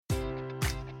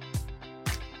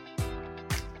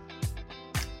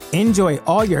Enjoy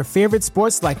all your favorite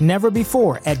sports like never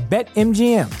before at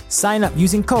BetMGM. Sign up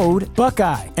using code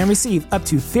Buckeye and receive up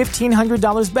to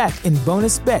 $1,500 back in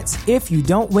bonus bets if you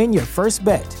don't win your first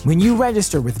bet. When you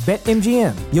register with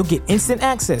BetMGM, you'll get instant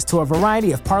access to a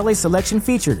variety of parlay selection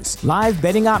features, live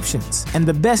betting options, and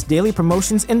the best daily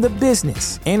promotions in the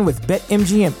business. And with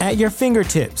BetMGM at your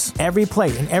fingertips, every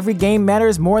play and every game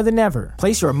matters more than ever.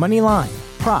 Place your money line,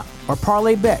 prop, or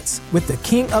parlay bets with the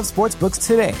king of sportsbooks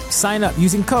today. Sign up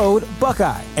using code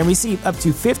Buckeye and receive up to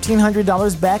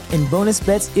 $1,500 back in bonus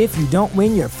bets if you don't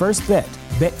win your first bet.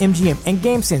 BetMGM and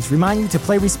GameSense remind you to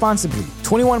play responsibly.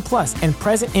 21 plus and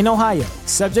present in Ohio,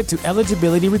 subject to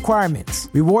eligibility requirements.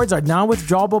 Rewards are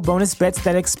non-withdrawable bonus bets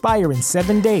that expire in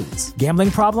 7 days. Gambling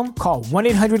problem? Call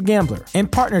 1-800-GAMBLER. In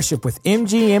partnership with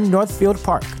MGM Northfield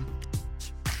Park.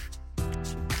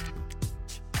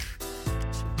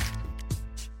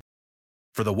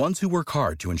 For the ones who work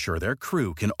hard to ensure their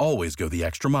crew can always go the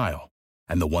extra mile,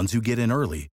 and the ones who get in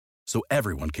early so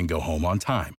everyone can go home on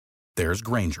time, there's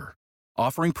Grainger,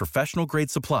 offering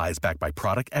professional-grade supplies backed by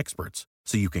product experts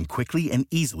so you can quickly and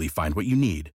easily find what you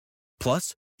need.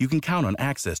 Plus, you can count on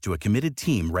access to a committed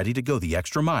team ready to go the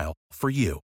extra mile for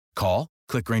you. Call,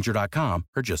 click Grainger.com,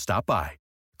 or just stop by.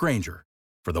 Grainger,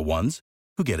 for the ones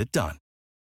who get it done.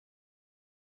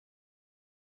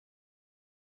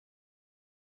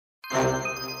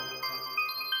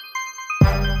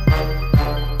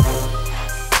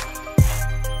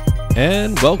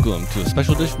 And welcome to a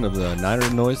special edition of the Niner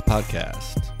Noise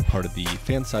Podcast, part of the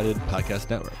Fansided Podcast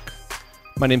Network.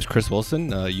 My name's Chris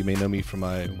Wilson. You may know me from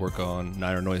my work on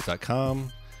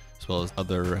NinerNoise.com, as well as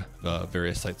other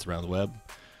various sites around the web,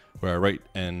 where I write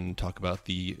and talk about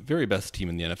the very best team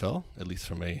in the NFL, at least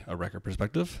from a record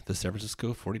perspective, the San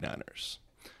Francisco 49ers.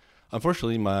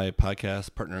 Unfortunately, my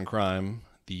podcast partner in crime,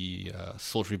 the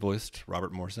sultry-voiced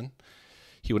Robert Morrison,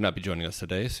 he would not be joining us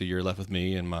today, so you're left with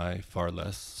me and my far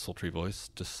less sultry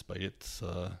voice, despite its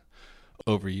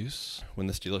overuse when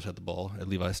the Steelers had the ball at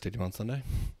Levi's Stadium on Sunday.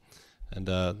 And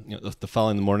the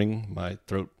following morning, my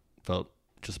throat felt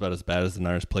just about as bad as the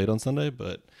Niners played on Sunday,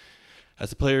 but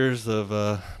as the players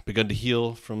have begun to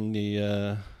heal from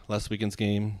the last weekend's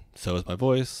game, so has my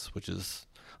voice, which has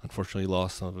unfortunately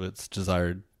lost some of its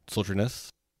desired sultriness.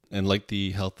 And like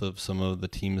the health of some of the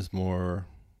team's more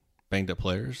banged-up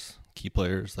players, key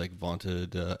players like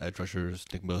vaunted edge rushers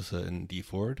Nick Bosa and Dee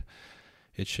Ford,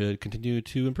 it should continue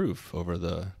to improve over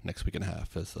the next week and a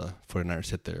half as the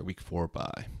 49ers hit their week 4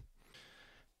 bye.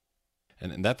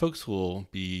 And that, folks, will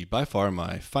be by far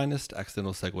my finest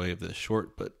accidental segue of this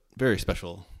short but very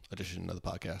special edition of the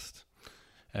podcast.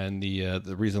 And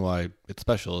the reason why it's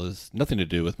special is nothing to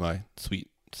do with my sweet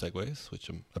segues, which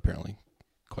I'm apparently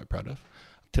quite proud of.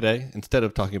 Today, instead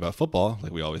of talking about football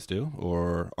like we always do,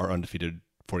 or our undefeated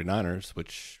 49ers,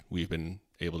 which we've been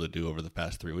able to do over the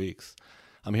past 3 weeks,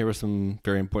 I'm here with some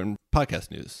very important podcast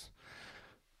news.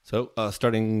 So,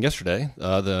 starting yesterday,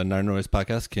 the Niner Noise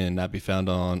Podcast can now be found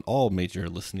on all major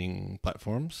listening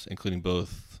platforms, including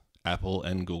both Apple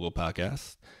and Google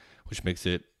Podcasts, which makes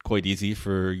it quite easy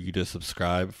for you to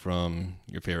subscribe from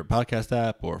your favorite podcast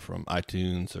app or from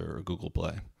iTunes or Google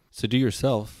Play. So do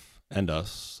yourself and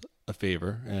us a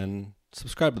favor and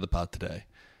subscribe to the pod today,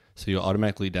 so you'll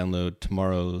automatically download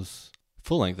tomorrow's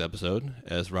full-length episode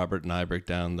as Robert and I break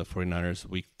down the 49ers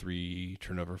Week 3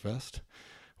 Turnover Fest,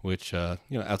 which,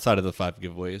 outside of the 5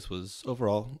 giveaways, was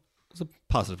a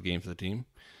positive game for the team,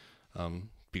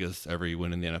 because every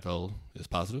win in the NFL is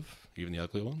positive, even the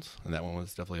ugly ones, and that one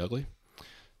was definitely ugly.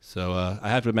 So I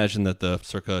have to imagine that the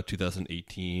circa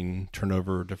 2018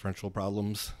 turnover differential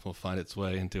problems will find its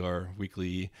way into our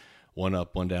weekly one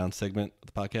up, one down segment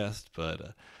of the podcast.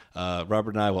 But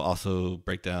Robert and I will also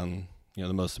break down,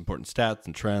 the most important stats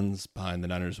and trends behind the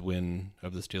Niners' win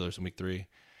over the Steelers in Week 3.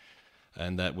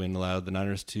 And that win allowed the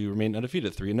Niners to remain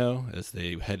undefeated 3-0 as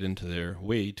they head into their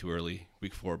way too early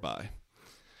Week 4 bye.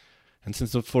 And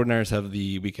since the 49ers have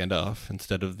the weekend off,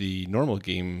 instead of the normal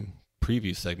game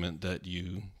preview segment that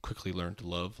you quickly learned to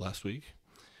love last week,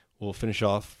 we'll finish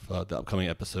off the upcoming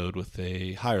episode with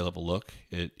a higher level look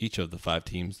at each of the 5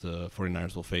 teams the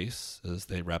 49ers will face as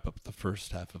they wrap up the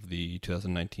first half of the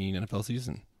 2019 NFL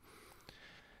season.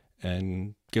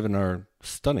 And given our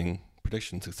stunning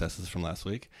prediction successes from last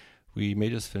week, we may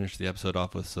just finish the episode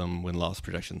off with some win-loss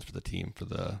projections for the team for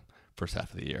the first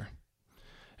half of the year.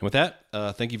 And with that,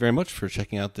 thank you very much for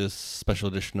checking out this special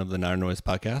edition of the Niner Noise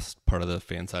Podcast, part of the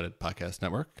Fansided Podcast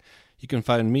Network. You can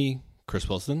find me, Chris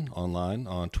Wilson, online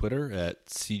on Twitter at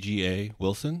CGA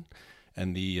Wilson,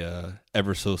 and the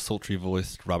ever so sultry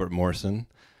voiced Robert Morrison,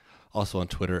 also on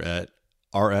Twitter at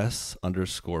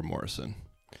RS_Morrison.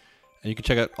 And you can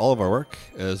check out all of our work,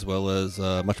 as well as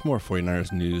much more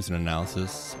 49ers news and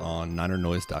analysis on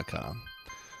NinerNoise.com.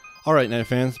 All right, Niner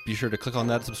fans, be sure to click on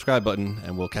that subscribe button,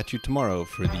 and we'll catch you tomorrow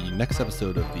for the next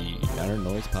episode of the Niner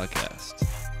Noise Podcast.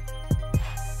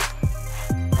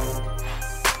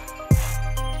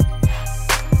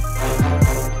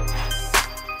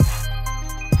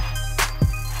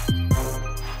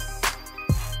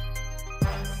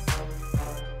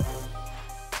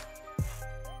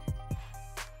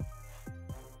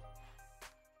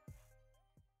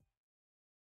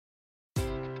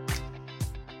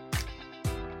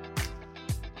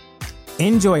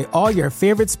 Enjoy all your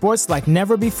favorite sports like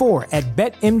never before at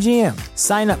BetMGM.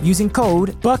 Sign up using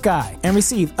code Buckeye and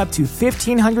receive up to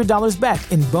 $1,500 back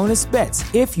in bonus bets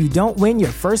if you don't win your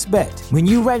first bet. When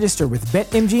you register with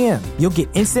BetMGM, you'll get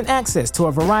instant access to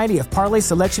a variety of parlay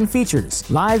selection features,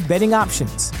 live betting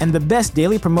options, and the best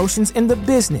daily promotions in the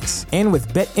business. And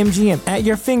with BetMGM at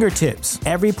your fingertips,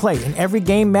 every play and every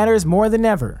game matters more than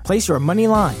ever. Place your money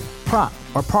line, prop,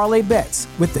 or parlay bets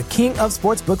with the king of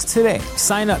sportsbooks today.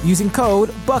 Sign up using code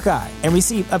Buckeye and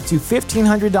receive up to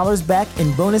 $1,500 back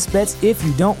in bonus bets if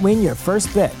you don't win your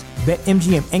first bet.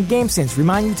 BetMGM and GameSense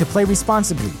remind you to play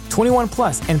responsibly. 21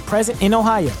 plus and present in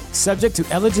Ohio, subject to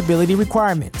eligibility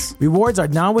requirements. Rewards are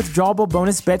non-withdrawable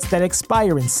bonus bets that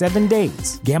expire in 7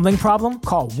 days. Gambling problem?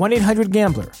 Call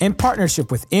 1-800-GAMBLER. In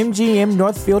partnership with MGM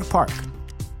Northfield Park.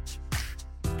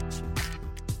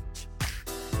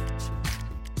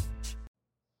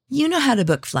 You know how to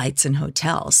book flights and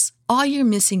hotels. All you're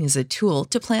missing is a tool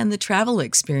to plan the travel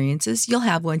experiences you'll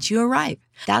have once you arrive.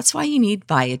 That's why you need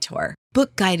Viator.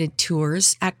 Book guided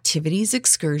tours, activities,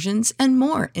 excursions, and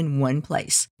more in one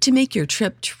place to make your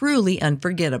trip truly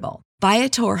unforgettable.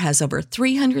 Viator has over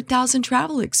 300,000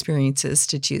 travel experiences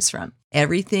to choose from.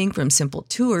 Everything from simple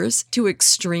tours to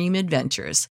extreme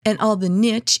adventures and all the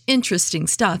niche, interesting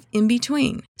stuff in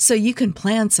between. So you can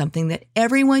plan something that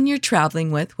everyone you're traveling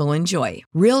with will enjoy.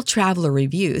 Real traveler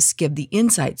reviews give the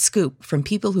inside scoop from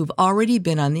people who've already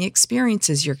been on the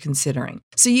experiences you're considering.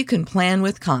 So you can plan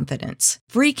with confidence.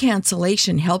 Free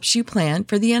cancellation helps you plan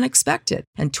for the unexpected.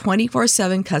 And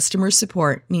 24/7 customer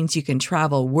support means you can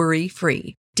travel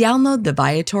worry-free. Download the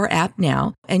Viator app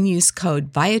now and use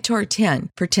code Viator10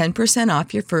 for 10%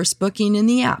 off your first booking in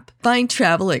the app. Find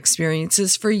travel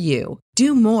experiences for you.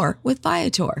 Do more with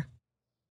Viator.